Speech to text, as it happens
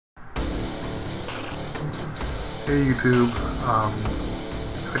Hey YouTube,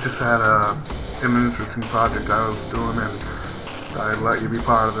 I just had an interesting project I was doing and I'd let you be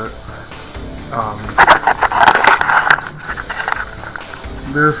part of it.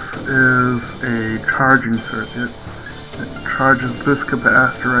 This is a charging circuit. It charges this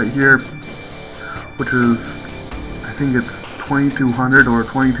capacitor right here, which is, I think it's 2200 or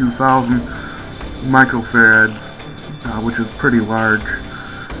 22,000 microfarads, which is pretty large.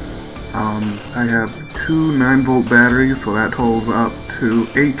 I have two 9-volt batteries, so that totals up to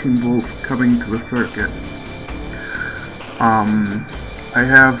 18 volts coming to the circuit. I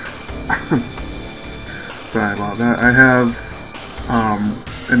have sorry about that. I have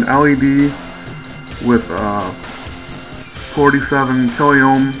an LED with a 47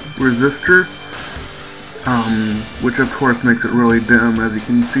 kiloohm resistor, which of course makes it really dim, as you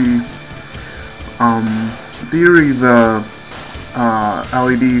can see. In theory, the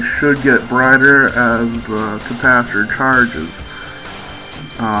LED should get brighter as the capacitor charges.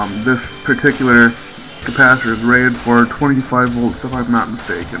 This particular capacitor is rated for 25 volts if I'm not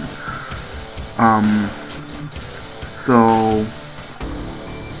mistaken.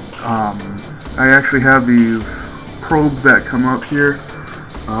 I actually have these probes that come up here.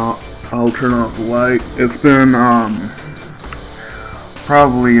 I'll turn off the light. It's been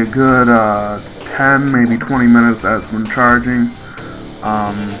probably a good 10, maybe 20 minutes that it's been charging.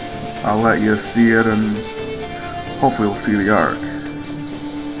 I'll let you see it and hopefully you'll see the arc.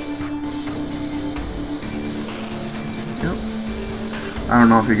 Yep. I don't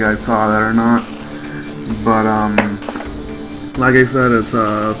know if you guys saw that or not, but like I said, it's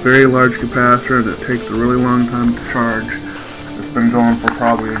a very large capacitor that takes a really long time to charge. It's been going for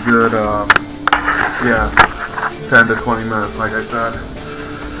probably a good 10 to 20 minutes, like I said.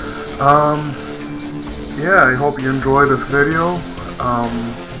 Yeah, I hope you enjoy this video.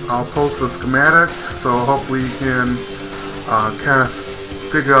 I'll post the schematic, so hopefully you can kind of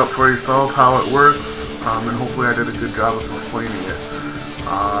figure out for yourself how it works, and hopefully I did a good job of explaining it.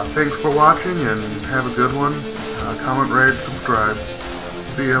 Thanks for watching and have a good one. Comment, rate, subscribe.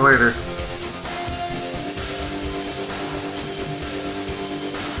 See you later.